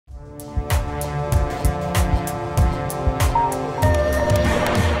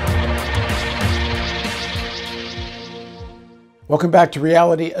Welcome back to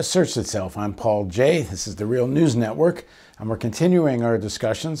Reality Asserts Itself. I'm Paul Jay. This is the Real News Network, and we're continuing our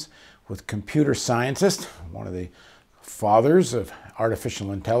discussions with computer scientist, one of the fathers of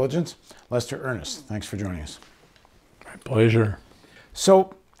artificial intelligence, Lester Earnest. Thanks for joining us. My pleasure.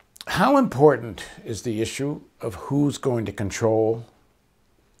 So, how important is the issue of who's going to control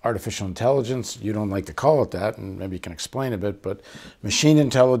artificial intelligence? You don't like to call it that, and maybe you can explain a bit, but machine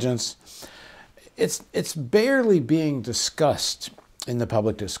intelligence. It's barely being discussed in the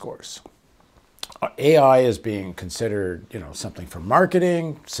public discourse. AI is being considered, something for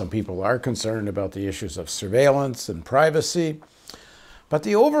marketing. Some people are concerned about the issues of surveillance and privacy. But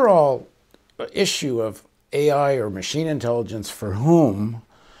the overall issue of AI or machine intelligence for whom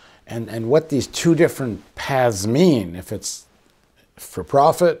and what these two different paths mean, if it's for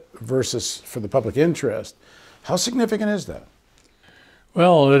profit versus for the public interest, how significant is that?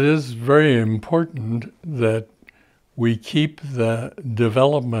 Well, it is very important that we keep the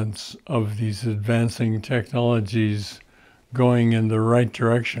developments of these advancing technologies going in the right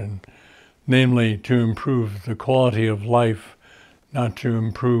direction, namely to improve the quality of life, not to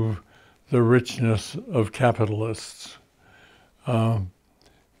improve the richness of capitalists, or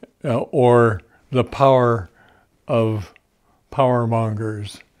the power of power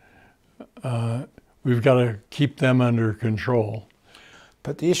mongers. We've got to keep them under control.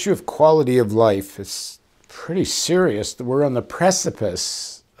 But the issue of quality of life is pretty serious. We're on the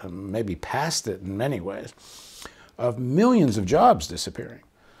precipice, maybe past it in many ways, of millions of jobs disappearing.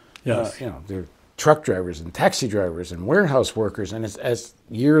 Yes. There are truck drivers and taxi drivers and warehouse workers, and as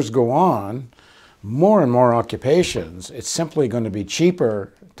years go on, more and more occupations, it's simply going to be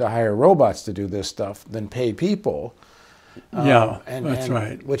cheaper to hire robots to do this stuff than pay people. That's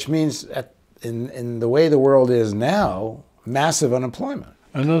right. Which means in the way the world is now, massive unemployment.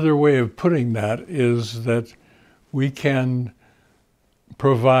 Another way of putting that is that we can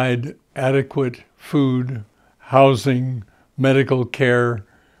provide adequate food, housing, medical care,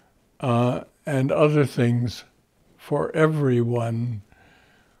 and other things for everyone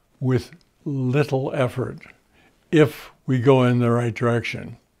with little effort if we go in the right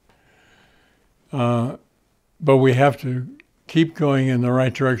direction. But we have to keep going in the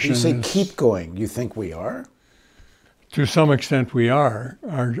right direction. You say keep going. You think we are? To some extent we are.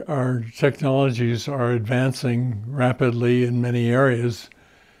 Our technologies are advancing rapidly in many areas,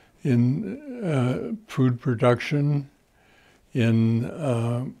 in food production, in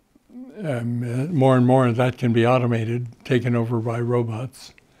more and more that can be automated, taken over by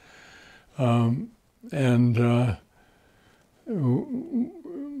robots.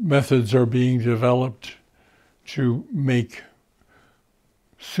 Methods are being developed to make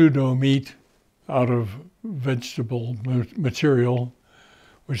pseudo meat out of vegetable material,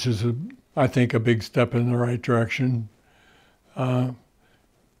 which is, I think, a big step in the right direction,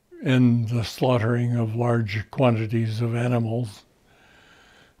 in the slaughtering of large quantities of animals,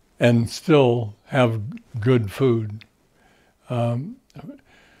 and still have good food. Of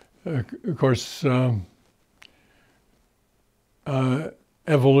course,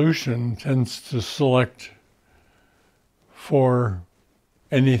 evolution tends to select for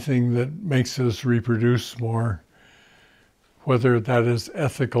anything that makes us reproduce more, whether that is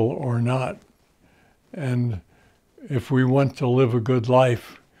ethical or not. And if we want to live a good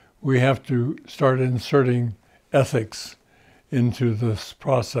life, we have to start inserting ethics into this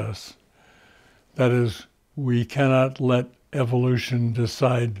process. That is, we cannot let evolution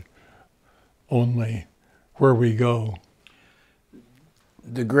decide only where we go.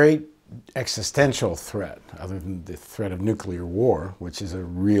 The great existential threat, other than the threat of nuclear war, which is a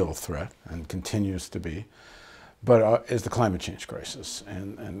real threat and continues to be, but is the climate change crisis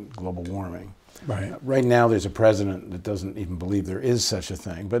and global warming. Right. Right now there's a president that doesn't even believe there is such a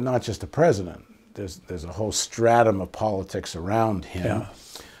thing, but not just a president. There's a whole stratum of politics around him. Yeah.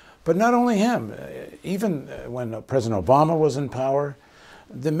 But not only him, even when President Obama was in power,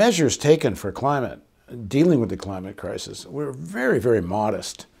 the measures taken for dealing with the climate crisis were very, very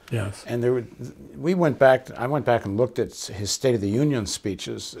modest. Yes. And I went back and looked at his State of the Union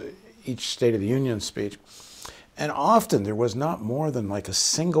speeches, each State of the Union speech, and often there was not more than like a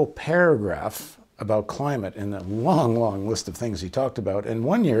single paragraph about climate in a long, long list of things he talked about. And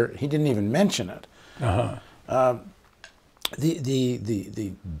one year he didn't even mention it.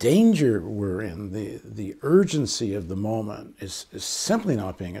 The danger we're in, the urgency of the moment is simply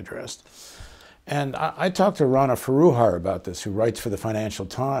not being addressed. And I talked to Rana Foroohar about this, who writes for the Financial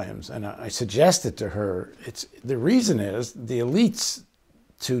Times, and I suggested to her, the reason is the elites,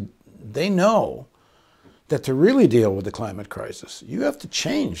 they know that to really deal with the climate crisis, you have to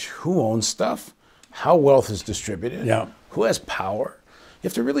change who owns stuff, how wealth is distributed, Yeah. who has power. You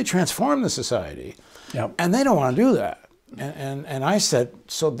have to really transform the society. Yeah. And they don't want to do that. And I said,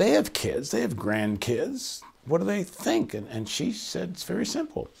 so they have kids, they have grandkids. What do they think? And she said, it's very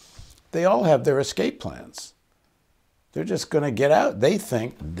simple. They all have their escape plans. They're just going to get out. They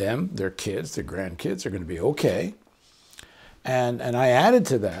think their kids, their grandkids are going to be okay. And I added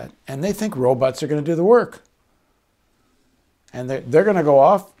to that, and they think robots are going to do the work. And they're going to go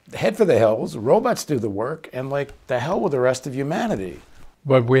off, head for the hills, robots do the work, and like the hell with the rest of humanity.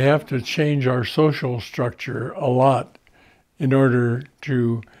 But we have to change our social structure a lot in order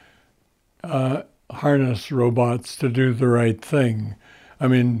to harness robots to do the right thing. I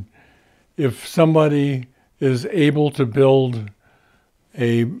mean, if somebody is able to build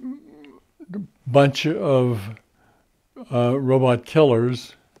a bunch of robot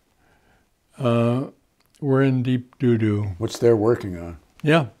killers, we're in deep doo-doo. Which they're working on.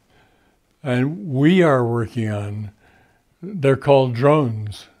 Yeah. And we are working on, they're called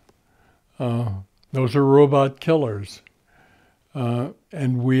drones. Those are robot killers.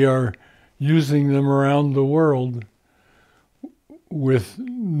 And we are using them around the world with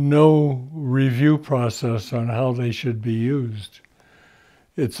no review process on how they should be used.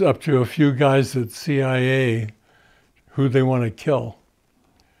 It's up to a few guys at CIA who they want to kill.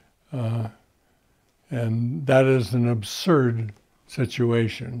 And that is an absurd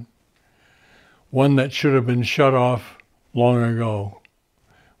situation. One that should have been shut off long ago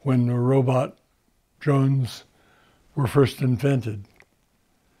when the robot drones were first invented.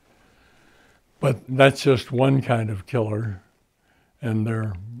 But that's just one kind of killer, and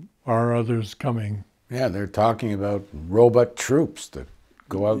there are others coming. Yeah, they're talking about robot troops that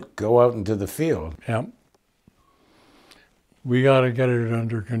go out into the field. Yeah. We got to get it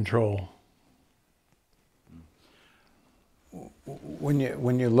under control. When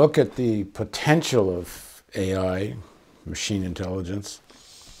you look at the potential of AI, machine intelligence,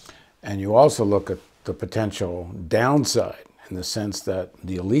 and you also look at the potential downside in the sense that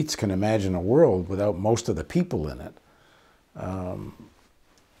the elites can imagine a world without most of the people in it,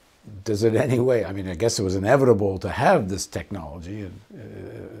 does it anyway? I mean, I guess it was inevitable to have this technology,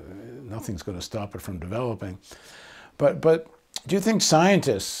 and nothing's going to stop it from developing. But do you think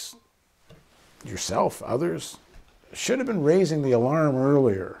scientists, yourself, others, should have been raising the alarm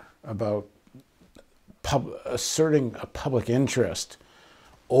earlier about asserting a public interest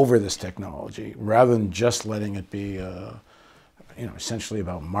over this technology rather than just letting it be, essentially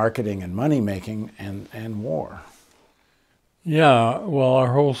about marketing and money making and war? Yeah, well,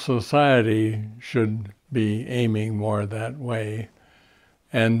 our whole society should be aiming more that way.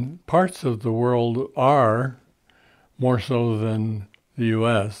 And parts of the world are, more so than the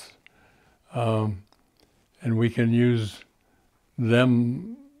U.S., and we can use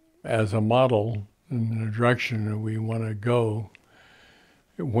them as a model in the direction that we want to go.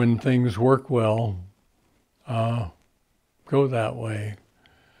 When things work well, go that way.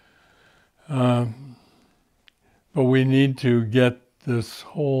 But we need to get this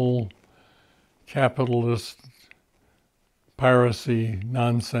whole capitalist piracy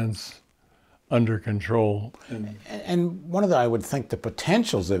nonsense under control. And one of the, I would think, the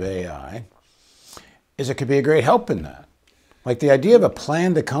potentials of AI is it could be a great help in that. Like the idea of a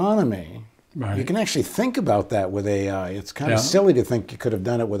planned economy, right. You can actually think about that with AI. It's kind of silly to think you could have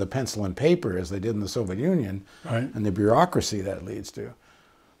done it with a pencil and paper as they did in the Soviet Union, right. And the bureaucracy that leads to.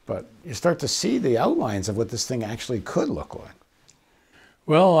 But you start to see the outlines of what this thing actually could look like.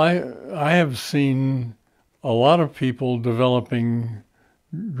 Well, I have seen a lot of people developing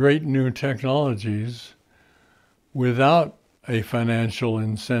great new technologies without a financial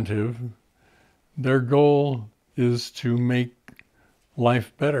incentive. Their goal is to make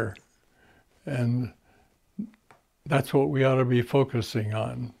life better. And that's what we ought to be focusing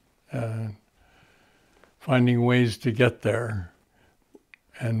on, finding ways to get there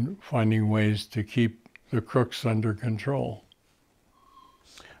and finding ways to keep the crooks under control.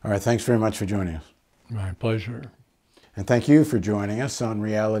 All right, thanks very much for joining us. My pleasure. And thank you for joining us on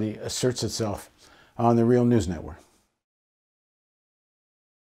Reality Asserts Itself on the Real News Network.